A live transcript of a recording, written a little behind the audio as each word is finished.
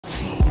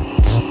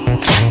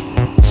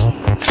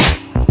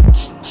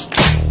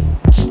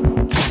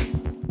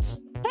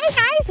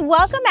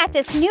Welcome at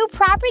this new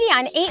property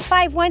on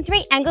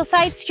 8513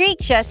 Engleside Street,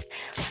 just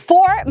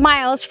 4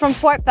 miles from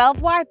Fort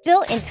Belvoir,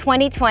 built in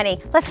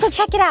 2020. Let's go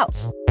check it out.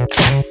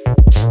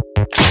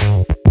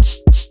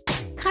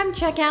 Come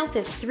check out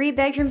this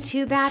 3-bedroom,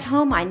 2-bath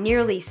home on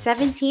nearly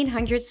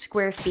 1,700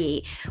 square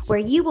feet, where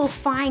you will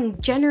find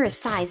generous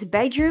sized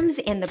bedrooms,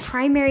 and the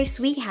primary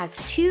suite has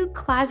 2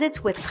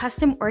 closets with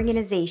custom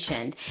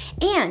organization.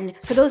 And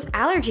for those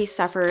allergy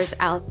sufferers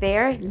out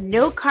there,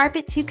 no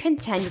carpet to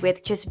contend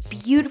with, just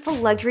beautiful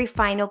luxury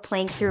vinyl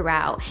plank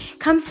throughout.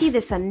 Come see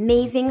this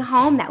amazing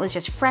home that was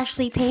just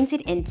freshly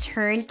painted and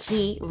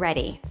turnkey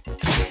ready.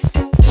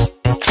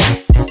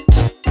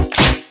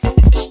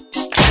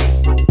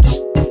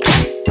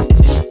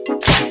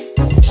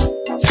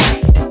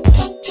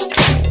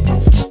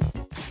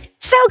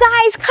 So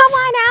guys, come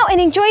on out and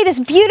enjoy this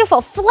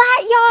beautiful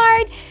flat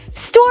yard,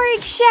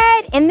 storage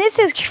shed, and this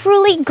is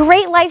truly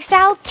great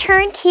lifestyle,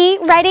 turnkey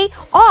ready,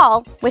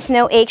 all with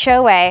no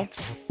HOA.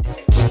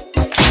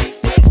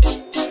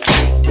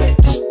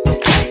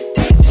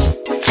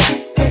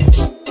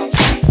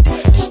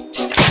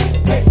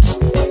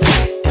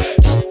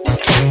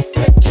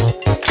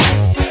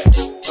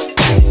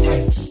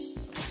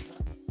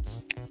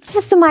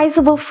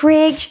 Customizable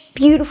fridge,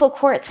 beautiful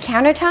quartz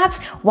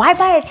countertops. Why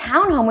buy a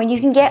townhome when you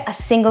can get a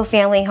single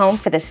family home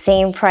for the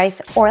same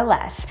price or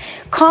less?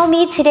 Call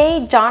me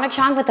today, Donna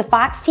Chong with the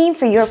Fox team,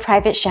 for your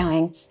private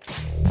showing.